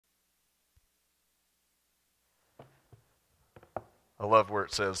I love where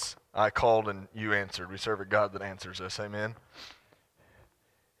it says, I called and you answered. We serve a God that answers us. Amen.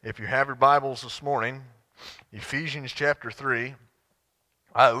 If you have your Bibles this morning, Ephesians chapter 3.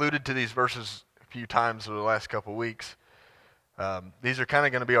 I alluded to these verses a few times over the last couple of weeks. These are kind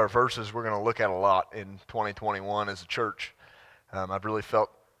of going to be our verses we're going to look at a lot in 2021 as a church. I've really felt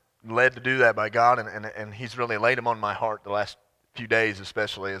led to do that by God, and He's really laid them on my heart the last few days,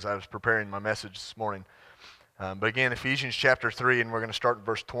 especially as I was preparing my message this morning. But again, Ephesians chapter 3, and we're going to start in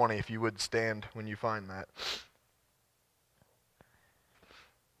verse 20, if you would stand when you find that.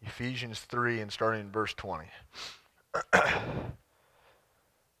 Ephesians 3, and starting in verse 20.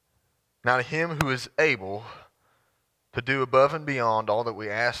 Now to Him who is able to do above and beyond all that we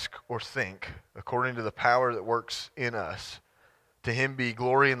ask or think, according to the power that works in us, to Him be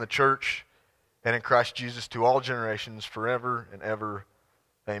glory in the church and in Christ Jesus to all generations, forever and ever.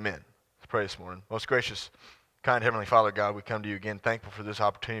 Amen. Let's pray this morning. Most gracious, kind Heavenly Father, God, we come to you again thankful for this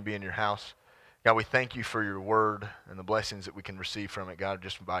opportunity to be in your house. God, we thank you for your word and the blessings that we can receive from it, God,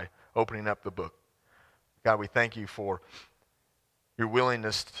 just by opening up the book. God, we thank you for your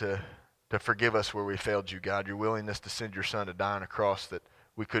willingness to forgive us where we failed you, God, your willingness to send your Son to die on a cross that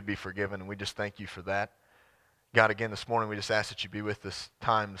we could be forgiven, and we just thank you for that. God, again, this morning, we just ask that you be with this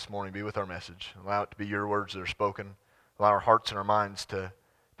time this morning, be with our message. Allow it to be your words that are spoken. Allow our hearts and our minds to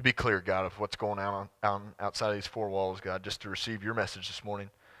be clear, God, of what's going on outside of these four walls, God, just to receive your message this morning.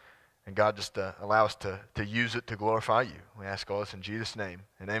 And God, just allow us to use it to glorify you. We ask all this in Jesus' name,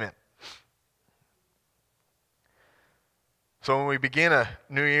 and amen. So when we begin a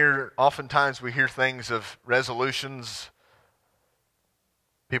new year, oftentimes we hear things of resolutions.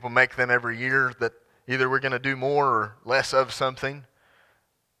 People make them every year that either we're going to do more or less of something.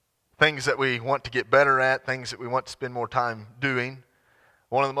 Things that we want to get better at, things that we want to spend more time doing.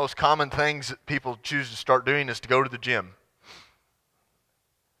 One of the most common things that people choose to start doing is to go to the gym.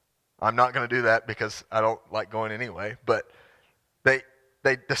 I'm not going to do that because I don't like going anyway, but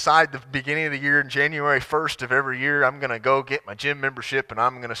they decide the beginning of the year, January 1st of every year, I'm going to go get my gym membership and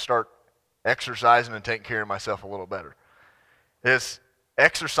I'm going to start exercising and taking care of myself a little better.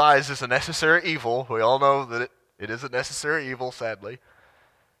 Exercise is a necessary evil. We all know that it is a necessary evil, sadly.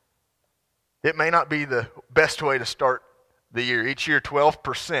 It may not be the best way to start the year. Each year,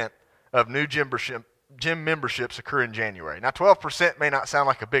 12% of new gym memberships occur in January. Now, 12% may not sound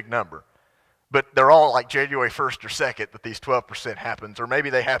like a big number, but they're all like January 1st or 2nd that these 12% happens, or maybe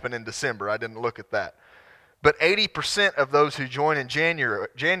they happen in December. I didn't look at that. But 80% of those who join in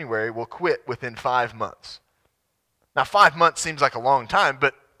January will quit within 5 months. Now, 5 months seems like a long time,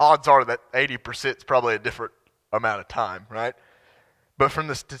 but odds are that 80% is probably a different amount of time, right? But from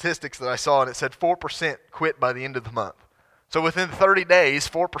the statistics that I saw, it said 4% quit by the end of the month. So within 30 days,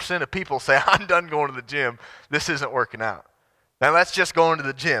 4% of people say, I'm done going to the gym. This isn't working out. Now, that's just going to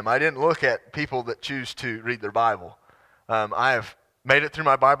the gym. I didn't look at people that choose to read their Bible. I have made it through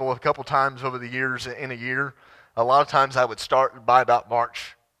my Bible a couple times over the years in a year. A lot of times I would start, by about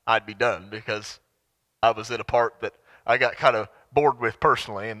March, I'd be done because I was at a part that I got kind of bored with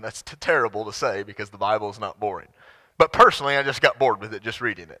personally, and that's terrible to say because the Bible is not boring. But personally, I just got bored with it, just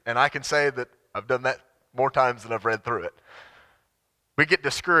reading it. And I can say that I've done that more times than I've read through it. We get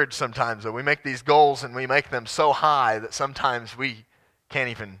discouraged sometimes, though. We make these goals and we make them so high that sometimes we can't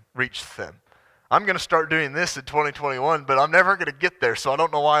even reach them. I'm going to start doing this in 2021, but I'm never going to get there, so I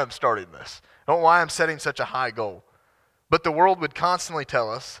don't know why I'm starting this. I don't know why I'm setting such a high goal. But the world would constantly tell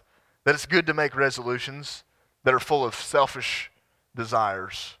us that it's good to make resolutions that are full of selfish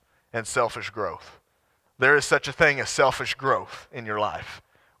desires and selfish growth. There is such a thing as selfish growth in your life.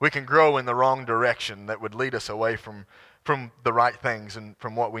 We can grow in the wrong direction that would lead us away from the right things and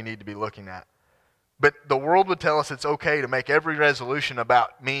from what we need to be looking at. But the world would tell us it's okay to make every resolution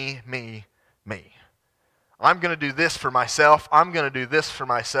about me, me, me. I'm going to do this for myself, I'm going to do this for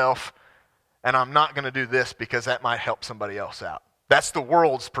myself, and I'm not going to do this because that might help somebody else out. That's the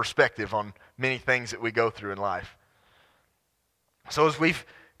world's perspective on many things that we go through in life. So as we've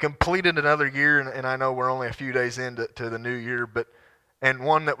completed another year, and I know we're only a few days into the new year, and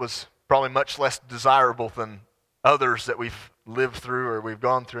one that was probably much less desirable than others that we've lived through or we've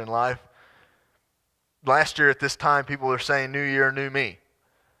gone through in life. Last year at this time, people were saying, new year, new me.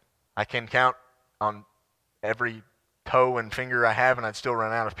 I can count on every toe and finger I have, and I'd still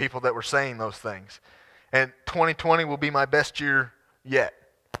run out of people that were saying those things. And 2020 will be my best year yet,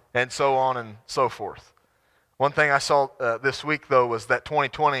 and so on and so forth. One thing I saw this week, though, was that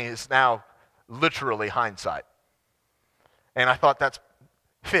 2020 is now literally hindsight. And I thought that's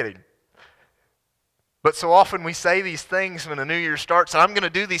fitting. But so often we say these things when a new year starts. I'm going to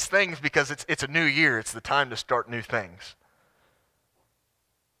do these things because it's a new year. It's the time to start new things.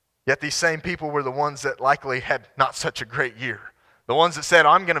 Yet these same people were the ones that likely had not such a great year. The ones that said,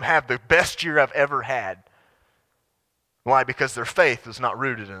 I'm going to have the best year I've ever had. Why? Because their faith was not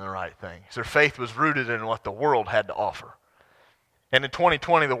rooted in the right things. Their faith was rooted in what the world had to offer. And in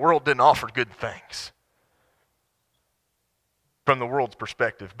 2020, the world didn't offer good things from the world's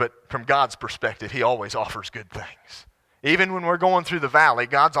perspective. But from God's perspective, He always offers good things. Even when we're going through the valley,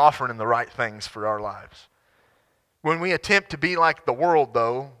 God's offering the right things for our lives. When we attempt to be like the world,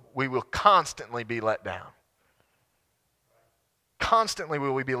 though, we will constantly be let down. Constantly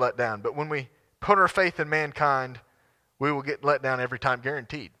will we be let down. But when we put our faith in mankind, we will get let down every time,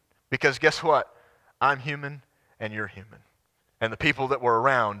 guaranteed. Because guess what? I'm human and you're human. And the people that we're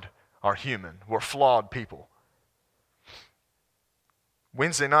around are human. We're flawed people.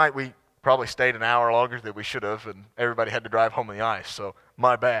 Wednesday night, we probably stayed an hour longer than we should have, and everybody had to drive home in the ice, so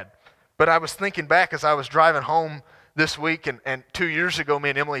my bad. But I was thinking back as I was driving home this week, and 2 years ago, me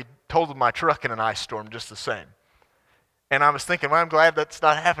and Emily totaled my truck in an ice storm just the same. And I was thinking, well, I'm glad that's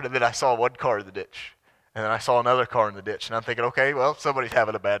not happening. Then I saw one car in the ditch, and then I saw another car in the ditch, and I'm thinking, okay, well, somebody's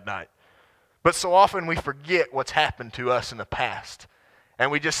having a bad night. But so often we forget what's happened to us in the past,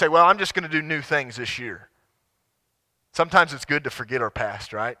 and we just say, well, I'm just going to do new things this year. Sometimes it's good to forget our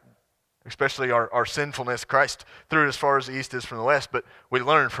past, right? Especially our sinfulness. Christ threw it as far as the east is from the west, but we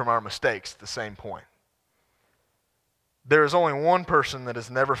learn from our mistakes at the same point. There is only one person that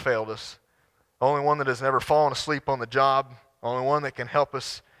has never failed us, only one that has never fallen asleep on the job, only one that can help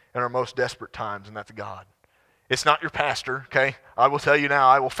us in our most desperate times, and that's God. It's not your pastor, okay? I will tell you now,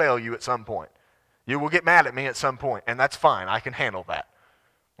 I will fail you at some point. You will get mad at me at some point, and that's fine. I can handle that.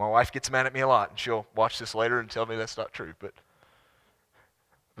 My wife gets mad at me a lot, and she'll watch this later and tell me that's not true, but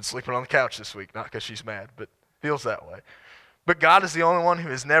I've been sleeping on the couch this week, not because she's mad, but feels that way. But God is the only one who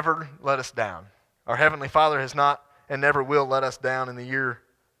has never let us down. Our Heavenly Father has not and never will let us down. In the year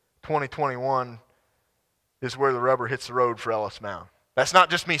 2021 is where the rubber hits the road for Ellis Mound. That's not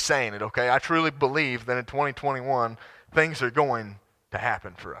just me saying it, okay? I truly believe that in 2021, things are going to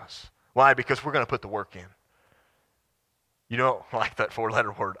happen for us. Why? Because we're going to put the work in. You don't like that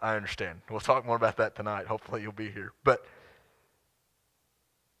four-letter word, I understand. We'll talk more about that tonight. Hopefully you'll be here. But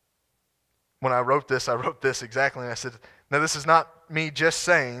when I wrote this exactly, and I said, now this is not me just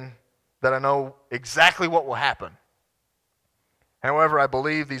saying that I know exactly what will happen. However, I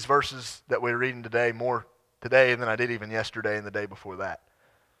believe these verses that we're reading today more today than I did even yesterday and the day before that.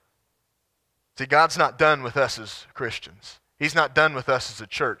 See, God's not done with us as Christians. He's not done with us as a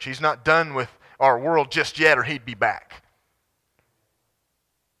church. He's not done with our world just yet, or He'd be back.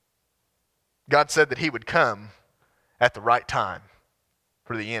 God said that He would come at the right time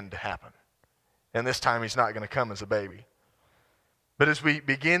for the end to happen. And this time He's not going to come as a baby. But as we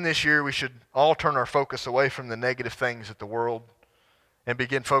begin this year, we should all turn our focus away from the negative things of the world and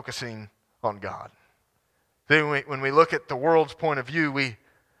begin focusing on God. Then when we look at the world's point of view, we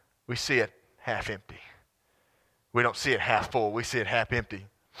see it half empty. We don't see it half full. We see it half empty.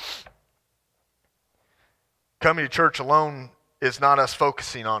 Coming to church alone is not us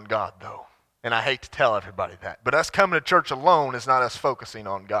focusing on God, though. And I hate to tell everybody that. But us coming to church alone is not us focusing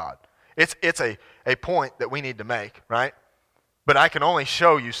on God. It's a point that we need to make, right? But I can only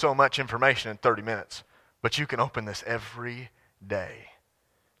show you so much information in 30 minutes. But you can open this every day.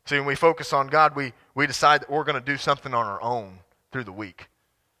 See, when we focus on God, we decide that we're going to do something on our own through the week.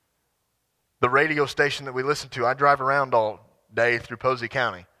 The radio station that we listen to, I drive around all day through Posey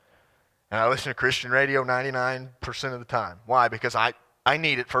County. And I listen to Christian radio 99% of the time. Why? Because I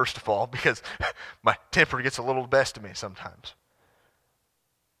need it, first of all, because my temper gets a little best of me sometimes.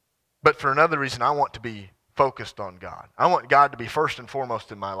 But for another reason, I want to be focused on God. I want God to be first and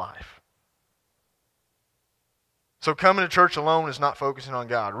foremost in my life. So coming to church alone is not focusing on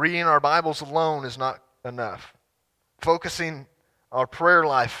God. Reading our Bibles alone is not enough. Focusing our prayer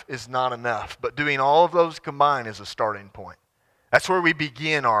life is not enough. But doing all of those combined is a starting point. That's where we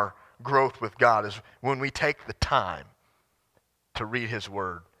begin our growth with God, is when we take the time to read His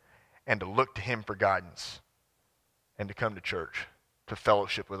Word and to look to Him for guidance and to come to church, to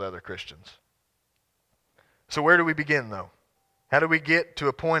fellowship with other Christians. So where do we begin, though? How do we get to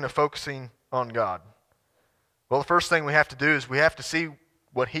a point of focusing on God? Well, the first thing we have to do is we have to see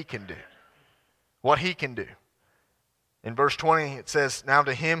what He can do. What He can do. In verse 20 it says, "Now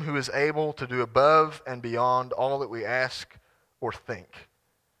to Him who is able to do above and beyond all that we ask or think."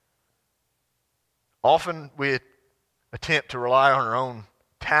 Often we attempt to rely on our own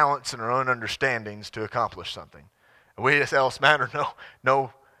talents and our own understandings to accomplish something. And we as Ellis Matter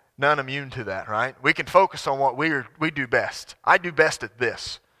none immune to that, right? We can focus on what we do best. I do best at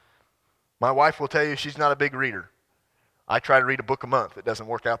this. My wife will tell you she's not a big reader. I try to read a book a month. It doesn't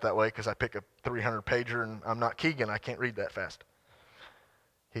work out that way because I pick a 300-pager and I'm not Keegan. I can't read that fast.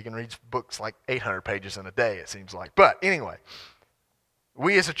 Keegan reads books like 800 pages in a day, it seems like. But anyway,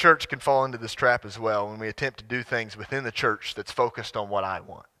 we as a church can fall into this trap as well when we attempt to do things within the church that's focused on what I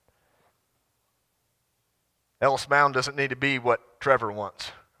want. Ellis Mound doesn't need to be what Trevor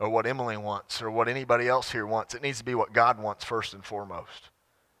wants or what Emily wants or what anybody else here wants. It needs to be what God wants first and foremost.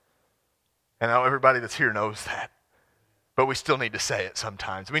 And I know everybody that's here knows that. But we still need to say it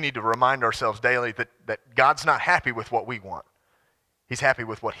sometimes. We need to remind ourselves daily that God's not happy with what we want. He's happy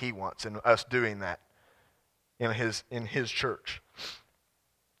with what He wants and us doing that in His church.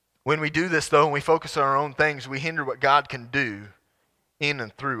 When we do this, though, and we focus on our own things, we hinder what God can do in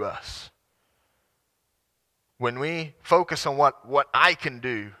and through us. When we focus on what I can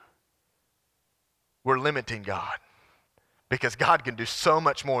do, we're limiting God. Because God can do so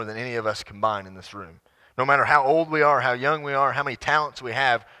much more than any of us combined in this room. No matter how old we are, how young we are, how many talents we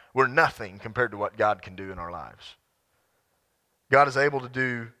have, we're nothing compared to what God can do in our lives. God is able to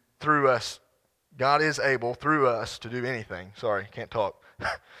do through us. God is able through us to do anything. Sorry, can't talk.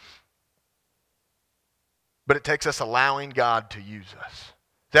 But it takes us allowing God to use us.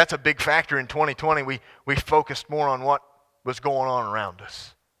 That's a big factor in 2020. We focused more on what was going on around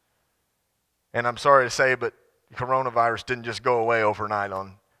us. And I'm sorry to say, but coronavirus didn't just go away overnight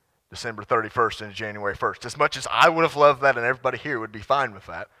on December 31st and January 1st. As much as I would have loved that and everybody here would be fine with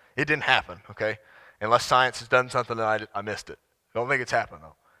that, it didn't happen, okay? Unless science has done something that I missed it. I don't think it's happened,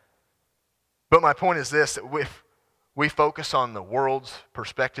 though. But my point is this, that if we focus on the world's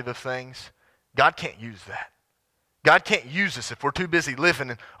perspective of things, God can't use that. God can't use us if we're too busy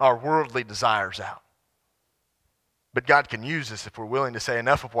living our worldly desires out. But God can use us if we're willing to say,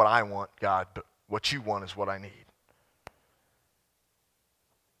 enough of what I want, God, but what you want is what I need.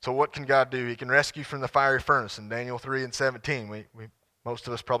 So what can God do? He can rescue from the fiery furnace in Daniel 3 and 17. Most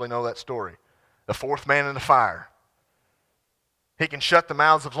of us probably know that story. The fourth man in the fire. He can shut the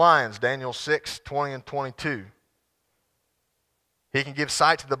mouths of lions, Daniel 6, 20 and 22. He can give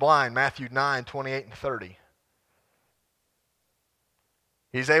sight to the blind, Matthew 9, 28 and 30.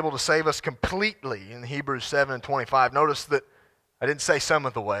 He's able to save us completely in Hebrews 7 and 25. Notice that I didn't say some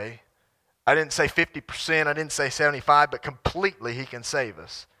of the way. I didn't say 50%. I didn't say 75%, but completely He can save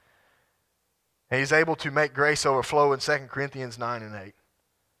us. And He's able to make grace overflow in 2 Corinthians 9 and 8.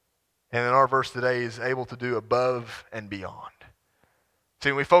 And in our verse today, He's able to do above and beyond. See,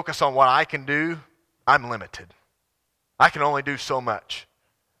 when we focus on what I can do, I'm limited. I can only do so much.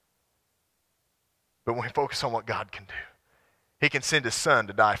 But when we focus on what God can do, He can send His Son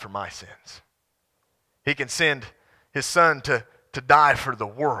to die for my sins. He can send His Son to die for the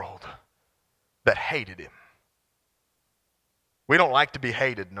world that hated Him. We don't like to be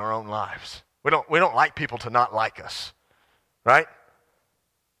hated in our own lives. We don't like people to not like us, right?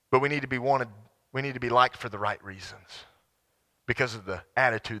 But we need to be wanted. We need to be liked for the right reasons, because of the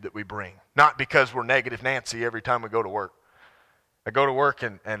attitude that we bring, not because we're negative Nancy every time we go to work. I go to work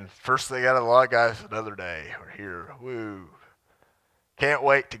and first thing out of a lot of guys, another day, we're here, woo. Can't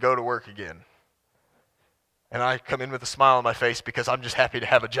wait to go to work again. And I come in with a smile on my face because I'm just happy to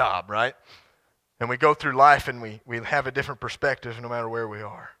have a job, right? And we go through life and we have a different perspective no matter where we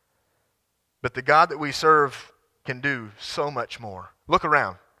are. But the God that we serve can do so much more. Look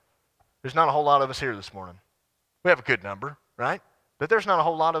around. There's not a whole lot of us here this morning. We have a good number, right? But there's not a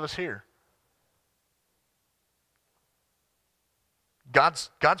whole lot of us here. God's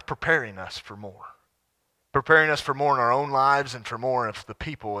preparing us for more. Preparing us for more in our own lives and for more of the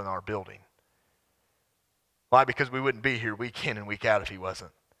people in our building. Why? Because we wouldn't be here week in and week out if He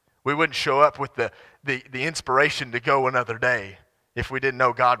wasn't. We wouldn't show up with the inspiration to go another day if we didn't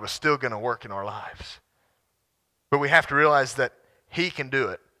know God was still going to work in our lives. But we have to realize that He can do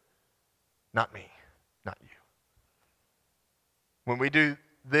it, not me, not you. When we do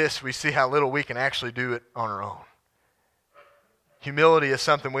this, we see how little we can actually do it on our own. Humility is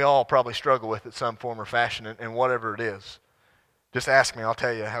something we all probably struggle with at some form or fashion, and whatever it is. Just ask me, I'll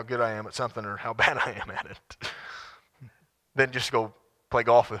tell you how good I am at something or how bad I am at it. Then just go play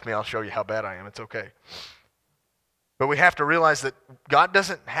golf with me, I'll show you how bad I am. It's okay. But we have to realize that God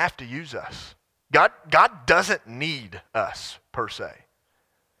doesn't have to use us. God doesn't need us, per se.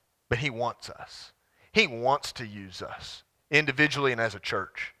 But He wants us. He wants to use us, individually and as a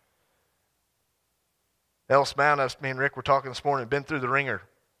church. Ellis Mound, me and Rick were talking this morning, been through the ringer.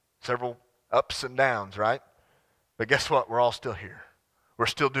 Several ups and downs, right? But guess what? We're all still here. We're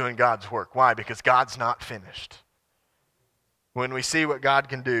still doing God's work. Why? Because God's not finished. When we see what God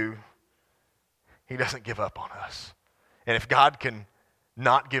can do, He doesn't give up on us. And if God can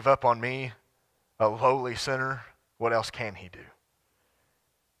not give up on me, a lowly sinner, what else can he do?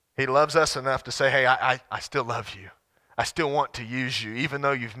 He loves us enough to say, hey, I still love you. I still want to use you, even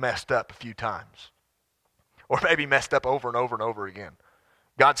though you've messed up a few times. Or maybe messed up over and over and over again.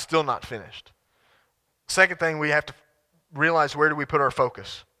 God's still not finished. Second thing, we have to realize, where do we put our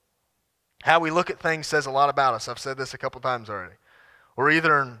focus? How we look at things says a lot about us. I've said this a couple times already. We're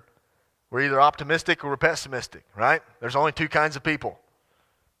either optimistic or we're pessimistic, right? There's only two kinds of people.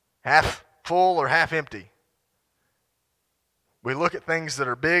 Half full or half empty. We look at things that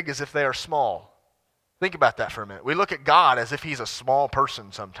are big as if they are small. Think about that for a minute. We look at God as if he's a small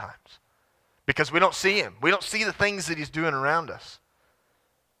person sometimes because we don't see him. We don't see the things that he's doing around us.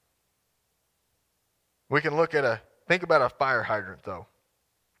 We can think about a fire hydrant though.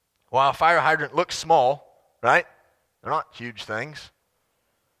 While a fire hydrant looks small, right? They're not huge things.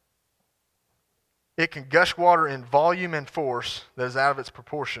 It can gush water in volume and force that is out of its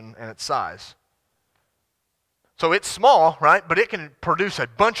proportion and its size. So it's small, right? But it can produce a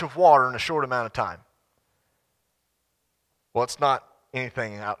bunch of water in a short amount of time. Well, it's not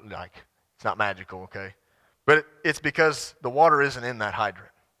anything it's not magical, okay? But it's because the water isn't in that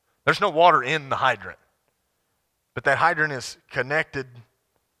hydrant. There's no water in the hydrant. But that hydrant is connected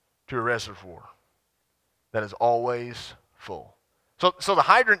to a reservoir that is always full. So the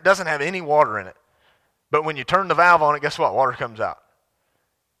hydrant doesn't have any water in it. But when you turn the valve on it, guess what? Water comes out.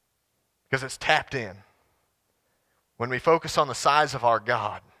 Because it's tapped in. When we focus on the size of our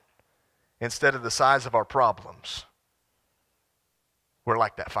God instead of the size of our problems, we're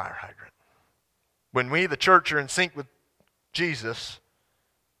like that fire hydrant. When we, the church, are in sync with Jesus,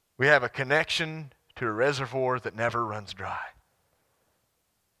 we have a connection to a reservoir that never runs dry.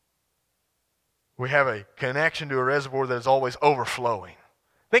 We have a connection to a reservoir that is always overflowing.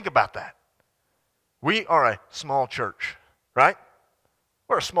 Think about that. We are a small church, right?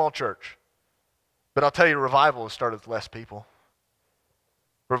 We're a small church. But I'll tell you, revival has started with less people.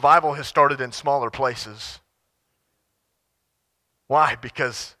 Revival has started in smaller places. Why?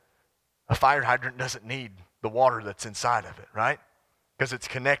 Because a fire hydrant doesn't need the water that's inside of it, right? Because it's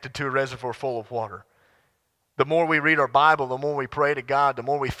connected to a reservoir full of water. The more we read our Bible, the more we pray to God, the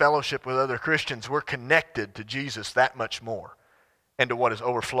more we fellowship with other Christians, we're connected to Jesus that much more and to what is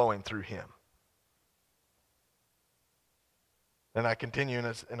overflowing through him. And I continue,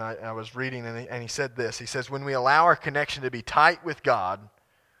 and I was reading, and he said this. He says, when we allow our connection to be tight with God,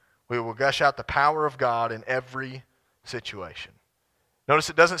 we will gush out the power of God in every situation. Notice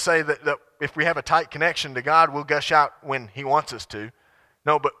it doesn't say that if we have a tight connection to God, we'll gush out when he wants us to.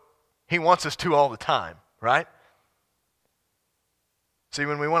 No, but he wants us to all the time, right? See,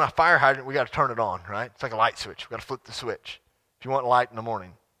 when we want a fire hydrant, we got to turn it on, right? It's like a light switch. We've got to flip the switch. If you want light in the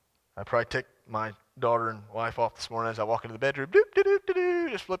morning, I probably take my daughter and wife off this morning as I walk into the bedroom,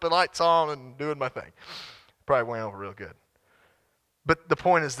 just flipping lights on and doing my thing. Probably went over real good. But the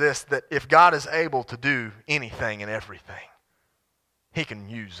point is this, that if God is able to do anything and everything, he can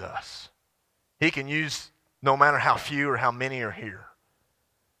use us. He can use no matter how few or how many are here.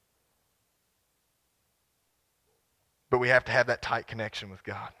 But we have to have that tight connection with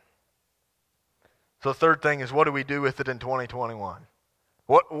God. So the third thing is, what do we do with it in 2021?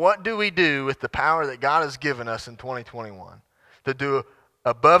 What do we do with the power that God has given us in 2021 to do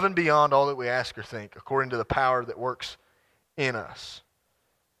above and beyond all that we ask or think according to the power that works in us?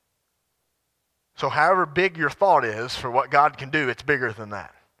 So however big your thought is for what God can do, it's bigger than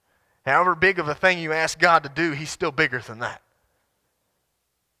that. However big of a thing you ask God to do, he's still bigger than that.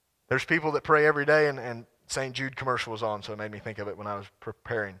 There's people that pray every day, and St. Jude commercial was on, so it made me think of it when I was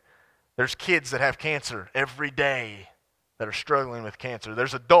preparing. There's kids that have cancer every day that are struggling with cancer.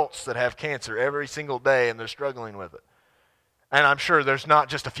 There's adults that have cancer every single day and they're struggling with it. And I'm sure there's not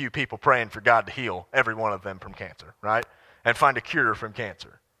just a few people praying for God to heal every one of them from cancer, right? And find a cure from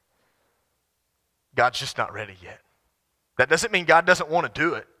cancer. God's just not ready yet. That doesn't mean God doesn't want to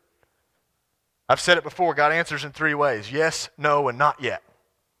do it. I've said it before, God answers in three ways: yes, no, and not yet.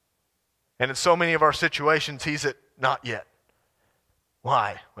 And in so many of our situations, he's at not yet.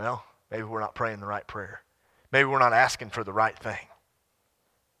 Why? Well, maybe we're not praying the right prayer. Maybe we're not asking for the right thing.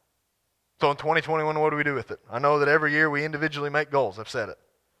 So in 2021, what do we do with it? I know that every year we individually make goals. I've said it.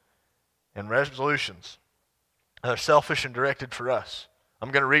 And resolutions. They're selfish and directed for us.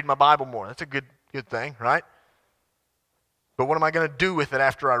 I'm going to read my Bible more. That's a good thing, right? But what am I going to do with it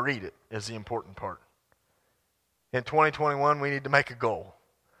after I read it is the important part. In 2021, we need to make a goal.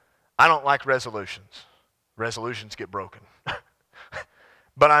 I don't like resolutions. Resolutions get broken.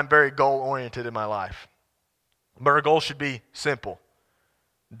 But I'm very goal-oriented in my life. But our goal should be simple,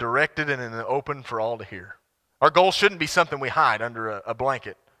 directed and in the open for all to hear. Our goal shouldn't be something we hide under a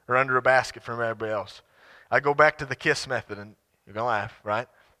blanket or under a basket from everybody else. I go back to the KISS method, and you're going to laugh, right?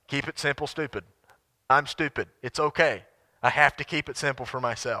 Keep it simple, stupid. I'm stupid. It's okay. I have to keep it simple for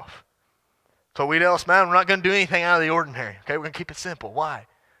myself. So we tell us, man, we're not going to do anything out of the ordinary. Okay, we're going to keep it simple. Why?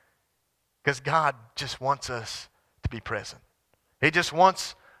 Because God just wants us to be present. He just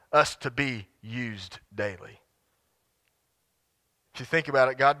wants us to be used daily. If you think about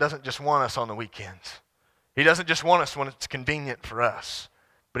it, God doesn't just want us on the weekends. He doesn't just want us when it's convenient for us,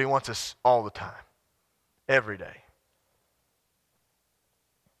 but He wants us all the time, every day.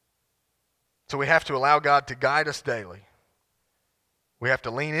 So we have to allow God to guide us daily. We have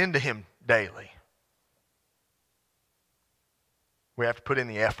to lean into Him daily. We have to put in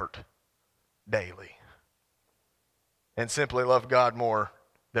the effort daily. And simply love God more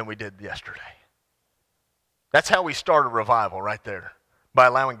than we did yesterday. That's how we start a revival right there. By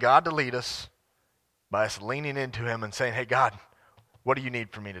allowing God to lead us, by us leaning into Him and saying, hey, God, what do you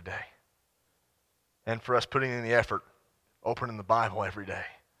need from me today? And for us putting in the effort, opening the Bible every day,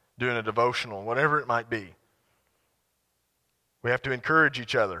 doing a devotional, whatever it might be. We have to encourage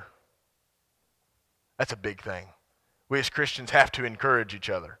each other. That's a big thing. We as Christians have to encourage each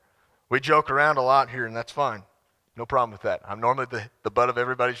other. We joke around a lot here, and that's fine. No problem with that. I'm normally the butt of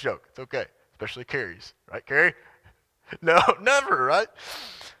everybody's joke. It's okay, especially Carrie's. Right, Carrie? No, never, right?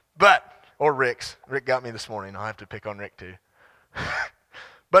 Or Rick's. Rick got me this morning. I'll have to pick on Rick too.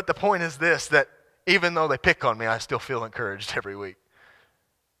 But the point is this, that even though they pick on me, I still feel encouraged every week.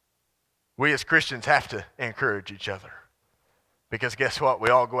 We as Christians have to encourage each other. Because guess what? We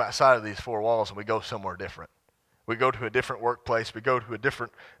all go outside of these four walls and we go somewhere different. We go to a different workplace. We go to a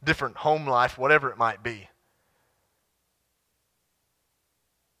different home life, whatever it might be.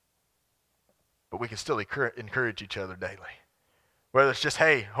 But we can still encourage each other daily. Whether it's just,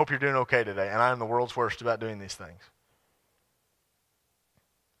 hey, hope you're doing okay today, and I'm the world's worst about doing these things.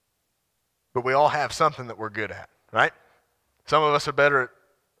 But we all have something that we're good at, right? Some of us are better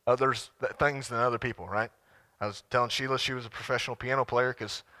at things than other people, right? I was telling Sheila she was a professional piano player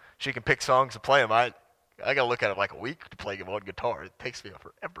because she can pick songs and play them. I got to look at it like a week to play one guitar. It takes me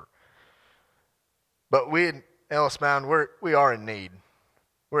forever. But we in Ellis Mound, we are in need.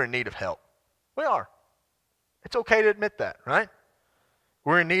 We're in need of help. We are. It's okay to admit that, right?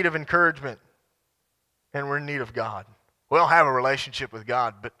 We're in need of encouragement, and we're in need of God. We all have a relationship with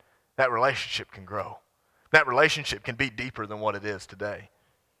God, but that relationship can grow. That relationship can be deeper than what it is today.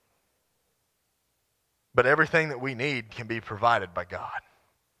 But everything that we need can be provided by God.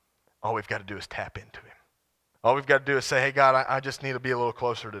 All we've got to do is tap into Him. All we've got to do is say, hey, God, I just need to be a little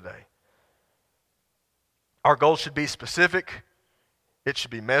closer today. Our goal should be specific. It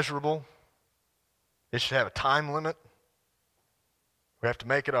should be measurable. It should have a time limit. We have to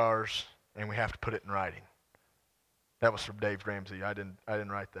make it ours, and we have to put it in writing. That was from Dave Ramsey. I didn't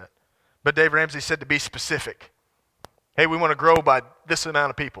write that. But Dave Ramsey said to be specific. Hey, we want to grow by this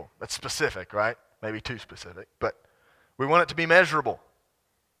amount of people. That's specific, right? Maybe too specific. But we want it to be measurable.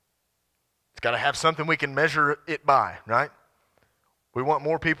 It's got to have something we can measure it by, right? We want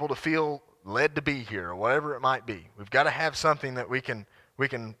more people to feel led to be here, or whatever it might be. We've got to have something that we can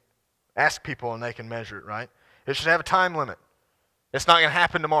ask people and they can measure it, right? It should have a time limit. It's not going to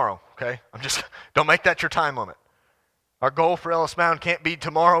happen tomorrow, okay? Don't make that your time limit. Our goal for Ellis Mound can't be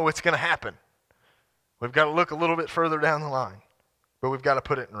tomorrow it's going to happen. We've got to look a little bit further down the line, but we've got to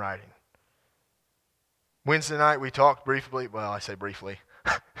put it in writing. Wednesday night we talked briefly. Well, I say briefly.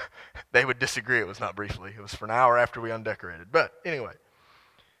 They would disagree it was not briefly. It was for an hour after we undecorated. But anyway,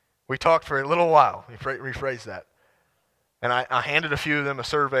 we talked for a little while. Rephrase that. And I handed a few of them a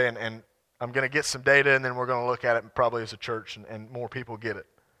survey, and I'm going to get some data, and then we're going to look at it probably as a church, and more people get it.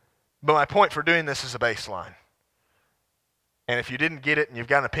 But my point for doing this is a baseline. And if you didn't get it and you've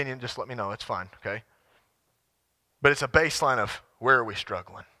got an opinion, just let me know. It's fine, okay? But it's a baseline of where are we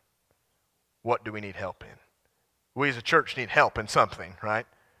struggling? What do we need help in? We as a church need help in something, right?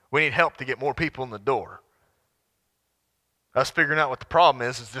 We need help to get more people in the door. Us figuring out what the problem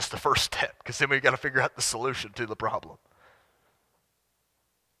is just the first step, because then we've got to figure out the solution to the problem.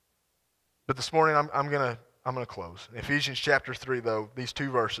 But this morning I'm gonna close. In Ephesians chapter 3, though, these two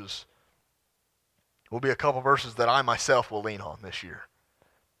verses will be a couple verses that I myself will lean on this year.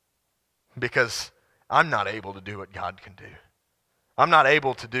 Because I'm not able to do what God can do. I'm not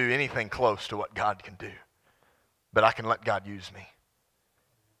able to do anything close to what God can do. But I can let God use me.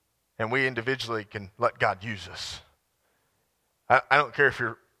 And we individually can let God use us. I don't care if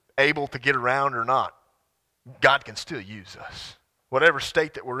you're able to get around or not. God can still use us. Whatever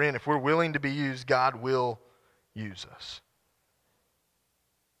state that we're in, if we're willing to be used, God will use us.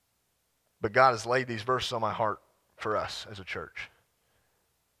 But God has laid these verses on my heart for us as a church.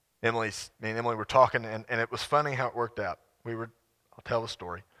 Me and Emily were talking, and it was funny how it worked out. I'll tell the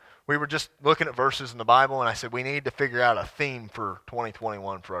story. We were just looking at verses in the Bible, and I said, we need to figure out a theme for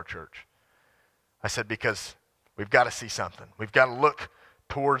 2021 for our church. I said, because we've got to see something. We've got to look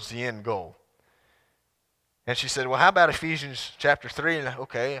towards the end goal. And she said, well, how about Ephesians chapter 3? And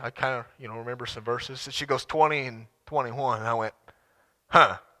okay, I kind of, remember some verses. And she goes 20 and 21. And I went,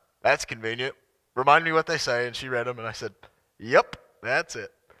 that's convenient. Remind me what they say. And she read them, and I said, yep, that's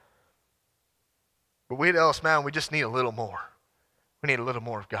it. But we at Ellis Mountain, we just need a little more. We need a little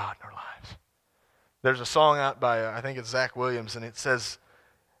more of God in our lives. There's a song out by, I think it's Zach Williams, and it says,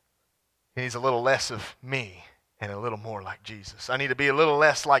 he needs a little less of me and a little more like Jesus. I need to be a little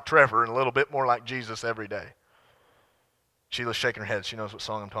less like Trevor and a little bit more like Jesus every day. Sheila's shaking her head. She knows what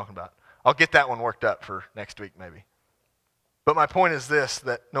song I'm talking about. I'll get that one worked up for next week maybe. But my point is this,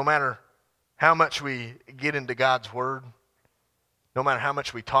 that no matter how much we get into God's Word, no matter how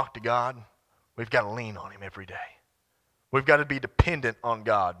much we talk to God, we've got to lean on Him every day. We've got to be dependent on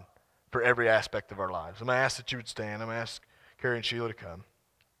God for every aspect of our lives. I'm going to ask that you would stand. I'm going to ask Carrie and Sheila to come.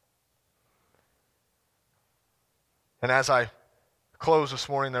 And as I closed this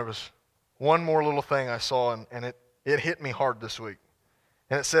morning, there was one more little thing I saw, and it hit me hard this week.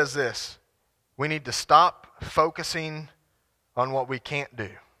 And it says this: we need to stop focusing on what we can't do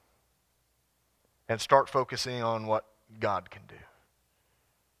and start focusing on what God can do.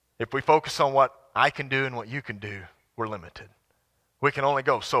 If we focus on what I can do and what you can do, we're limited. We can only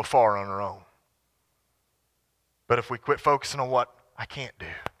go so far on our own. But if we quit focusing on what I can't do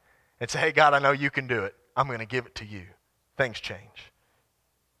and say, hey, God, I know you can do it, I'm going to give it to you, things change.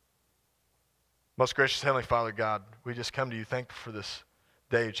 Most gracious Heavenly Father, God, we just come to you thankful for this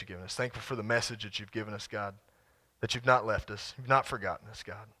day that you've given us. Thankful for the message that you've given us, God, that you've not left us. You've not forgotten us,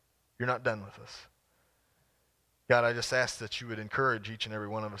 God. You're not done with us. God, I just ask that you would encourage each and every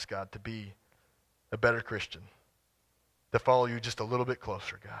one of us, God, to be a better Christian, to follow you just a little bit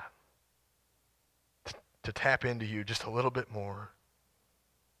closer, God, to tap into you just a little bit more,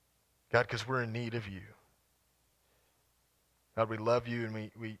 God, because we're in need of you. God, we love you and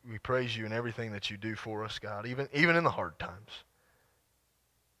we praise you in everything that you do for us, God, even in the hard times.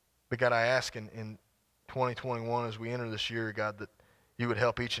 But God, I ask in 2021 as we enter this year, God, that you would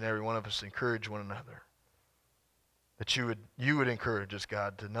help each and every one of us encourage one another. That you would encourage us,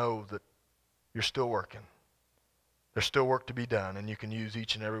 God, to know that you're still working. There's still work to be done, and you can use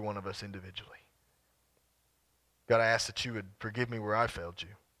each and every one of us individually. God, I ask that you would forgive me where I failed you.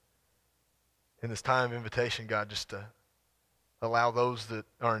 In this time of invitation, God, just to allow those that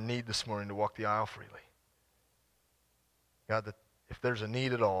are in need this morning to walk the aisle freely. God, that if there's a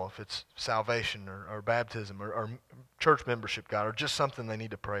need at all, if it's salvation or baptism or church membership, God, or just something they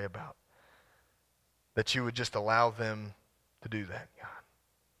need to pray about, that you would just allow them to do that, God.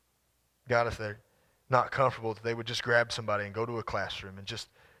 God, if they're not comfortable, that they would just grab somebody and go to a classroom and just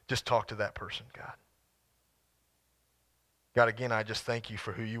talk to that person, God. God, again, I just thank you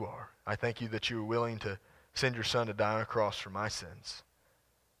for who you are. I thank you that you were willing to send your son to die on a cross for my sins.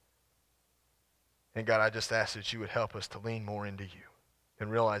 And God, I just ask that you would help us to lean more into you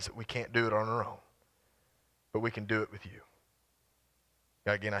and realize that we can't do it on our own, but we can do it with you.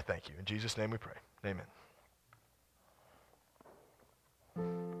 God, again, I thank you. In Jesus' name we pray. Amen.